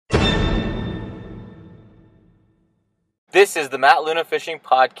This is the Matt Luna Fishing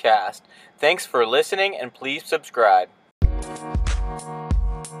Podcast. Thanks for listening and please subscribe.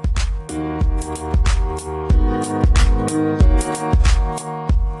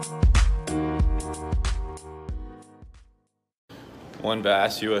 WON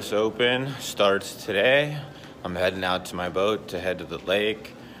Bass US Open starts today. I'm heading out to my boat to head to the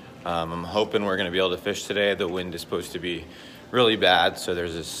lake. I'm hoping we're going to be able to fish today. The wind is supposed to be really bad, so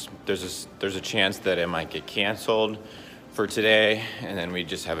there's a chance that it might get canceled for today, and then we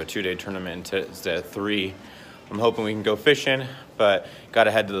just have a 2-day tournament instead of 3. I'm hoping we can go fishing, but got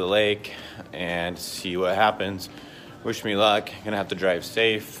to head to the lake and see what happens. Wish me luck. Gonna have to drive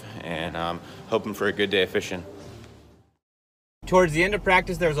safe, and hoping for a good day of fishing. Towards the end of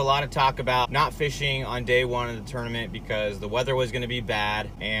practice, there was a lot of talk about not fishing on day 1 of the tournament because the weather was going to be bad,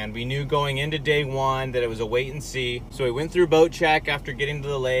 and we knew going into day 1 that it was a wait and see. So we went through boat check after getting to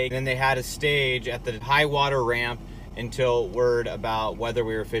the lake, and then they had a stage at the high water ramp until word about whether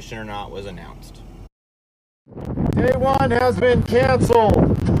we were fishing or not was announced. Day 1 has been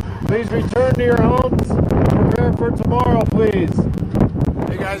canceled. Please return to your homes. Prepare for tomorrow, please.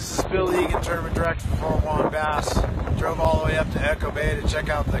 Hey guys, this is Bill Egan, Tournament Director for WON Bass. Drove all the way up to Echo Bay to check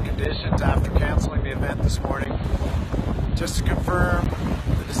out the conditions after canceling the event this morning. Just to confirm,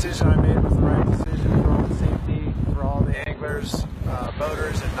 the decision I made was the right decision for all the safety, for all the anglers,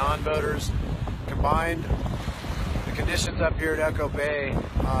 boaters and non-boaters combined. The conditions up here at Echo Bay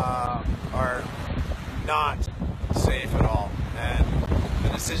are not safe at all, and the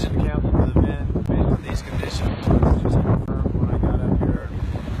decision to cancel the event based on these conditions was just confirmed when I got up here.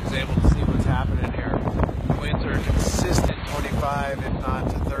 I was able to see what's happening here. The winds are consistent 25, if not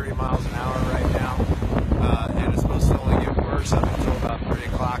to 30 miles an hour right now, and it's supposed to only get worse up until about 3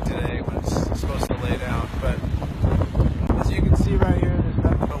 o'clock today when it's supposed to lay down. But as you can see right here, there's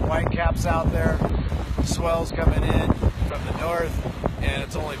nothing but white caps out there. Swells coming in from the north, and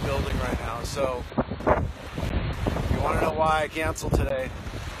it's only building right now. So if you want to know why I canceled today,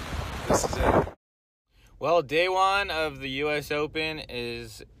 this is it. Well, day 1 of the US Open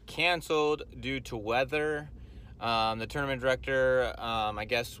is canceled due to weather. The tournament director, I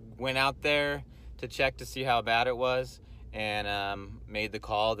guess, went out there to check to see how bad it was, and made the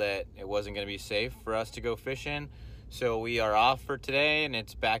call that it wasn't going to be safe for us to go fishing. So we are off for today, and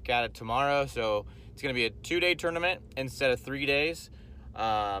it's back at it tomorrow. So it's going to be a 2-day tournament instead of 3 days.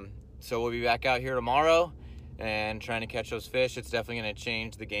 So we'll be back out here tomorrow and trying to catch those fish. It's definitely going to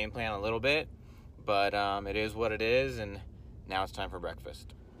change the game plan a little bit, but it is what it is, and now it's time for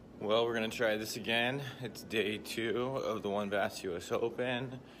breakfast. Well, we're going to try this again. It's day 2 of the WON Bass US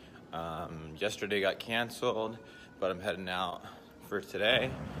Open. Yesterday got canceled, but I'm heading out for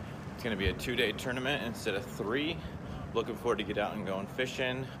today. It's going to be a 2-day tournament instead of 3. Looking forward to get out and going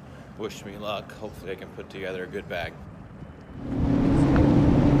fishing. Wish me luck. Hopefully I can put together a good bag.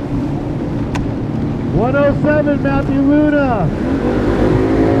 107, Matthew Luna.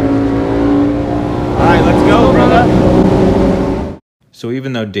 All right, let's go, brother. So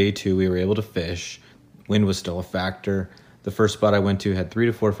even though day 2 we were able to fish, wind was still a factor. The first spot I went to had 3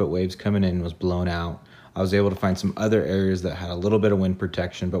 to 4 foot waves coming in and was blown out. I was able to find some other areas that had a little bit of wind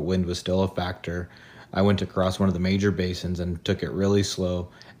protection, but wind was still a factor. I went across one of the major basins and took it really slow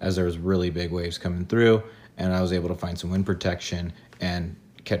as there was really big waves coming through, and I was able to find some wind protection and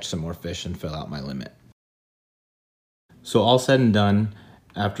catch some more fish and fill out my limit. So all said and done,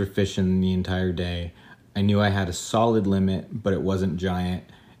 after fishing the entire day, I knew I had a solid limit, but it wasn't giant.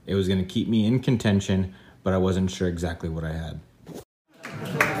 It was going to keep me in contention, but I wasn't sure exactly what I had.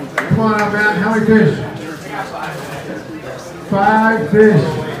 Come on out, Matt. How many fish? 5 fish.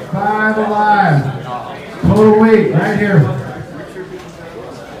 5 alive. Total weight right here.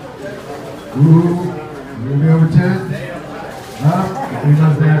 Ooh, maybe over 10. Up. He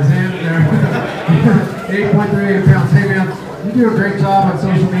must have his hand there. 8.38 pounds. Hey, man, you do a great job on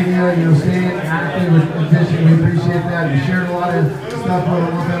social media. You know, staying active with fishing. We appreciate that. You shared a lot of stuff on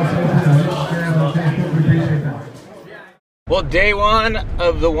WON Bass Open on Instagram and Facebook. We appreciate that. Well, day 1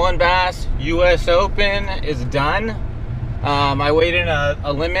 of the WON Bass US Open is done. I weighed in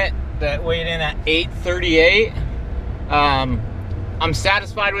a limit that weighed in at 838. I'm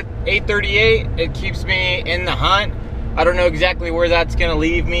satisfied with 838. It keeps me in the hunt. I don't know exactly where that's going to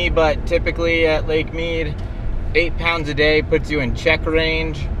leave me, but typically at Lake Mead, 8 pounds a day puts you in check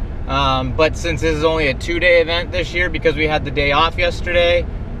range. But since this is only a 2-day event this year because we had the day off yesterday,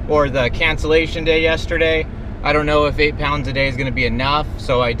 or the cancellation day yesterday, I don't know if 8 pounds a day is going to be enough,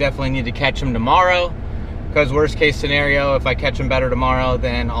 so I definitely need to catch them tomorrow, because worst case scenario, if I catch them better tomorrow,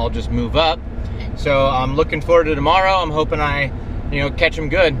 then I'll just move up. So I'm looking forward to tomorrow. I'm hoping I catch them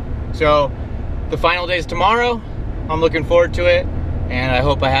good. So the final day is tomorrow. I'm looking forward to it, and I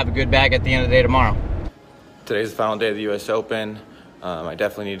hope I have a good bag at the end of the day tomorrow. Today's the final day of the U.S. Open. I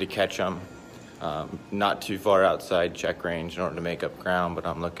definitely need to catch them. Not too far outside check range in order to make up ground, but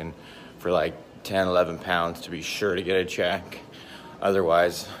I'm looking for like 10, 11 pounds to be sure to get a check.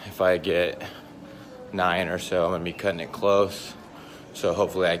 Otherwise, if I get 9 or so, I'm gonna be cutting it close. So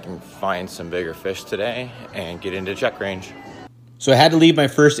hopefully I can find some bigger fish today and get into check range. So I had to leave my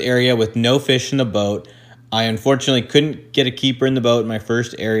first area with no fish in the boat. I unfortunately couldn't get a keeper in the boat in my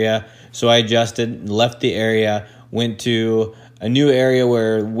first area, so I adjusted, left the area, went to a new area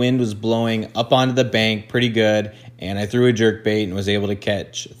where wind was blowing up onto the bank pretty good, and I threw a jerkbait and was able to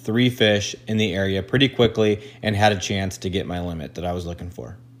catch 3 fish in the area pretty quickly and had a chance to get my limit that I was looking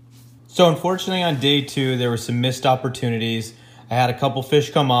for. So unfortunately on day 2, there were some missed opportunities. I had a couple fish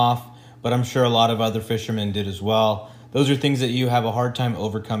come off, but I'm sure a lot of other fishermen did as well. Those are things that you have a hard time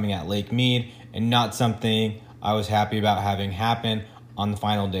overcoming at Lake Mead, and not something I was happy about having happen on the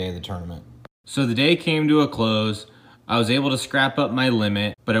final day of the tournament. So the day came to a close. I was able to scrap up my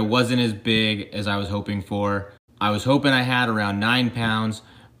limit, but it wasn't as big as I was hoping for. I was hoping I had around 9 pounds,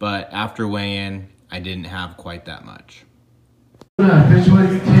 but after weigh-in, I didn't have quite that much. Fish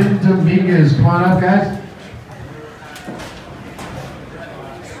with Tim Dominguez. Come on up, guys.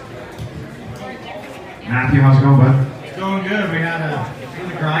 Matthew, how's it going, bud? It's going good. We had a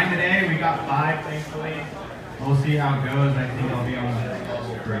grind today. We got 5, thankfully. We'll see how it goes. I think I'll be on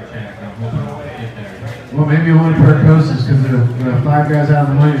the for a check. I'm hoping I'll get there. Well, maybe you want Paracosas because the 5 guys out of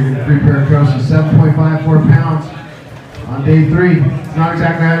the money, you're going to 3 Paracosas, 7.54 pounds on day 3. It's not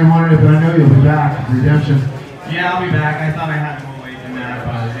exactly how you wanted it, but I know you'll be back. Redemption. Yeah, I'll be back. I thought I had more weight than that,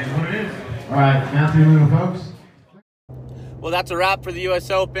 but it is what it is. All right, Matthew, Luna, folks. Well, that's a wrap for the U.S.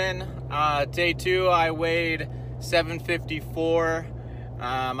 Open. Day 2, I weighed 754.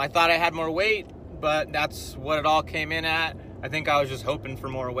 I thought I had more weight, but that's what it all came in at. I think I was just hoping for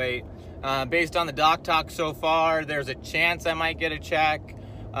more weight. Based on the dock talk so far, there's a chance I might get a check.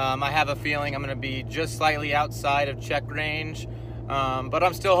 I have a feeling I'm going to be just slightly outside of check range, but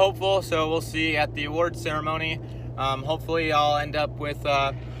I'm still hopeful, so we'll see at the award ceremony. Hopefully I'll end up with,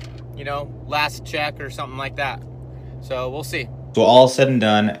 last check or something like that. So we'll see. So all said and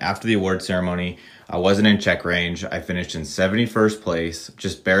done, after the award ceremony, I wasn't in check range. I finished in 71st place,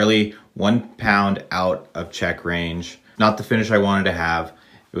 just barely 1 pound out of check range. Not the finish I wanted to have.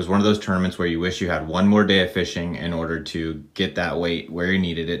 It was one of those tournaments where you wish you had one more day of fishing in order to get that weight where you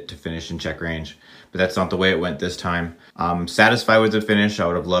needed it to finish in check range. But that's not the way it went this time. I'm satisfied with the finish. I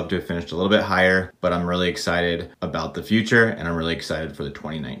would have loved to have finished a little bit higher, but I'm really excited about the future, and I'm really excited for the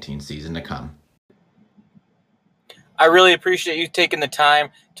 2019 season to come. I really appreciate you taking the time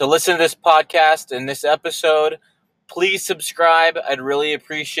to listen to this podcast and this episode. Please subscribe. I'd really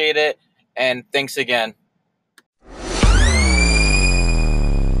appreciate it. And thanks again.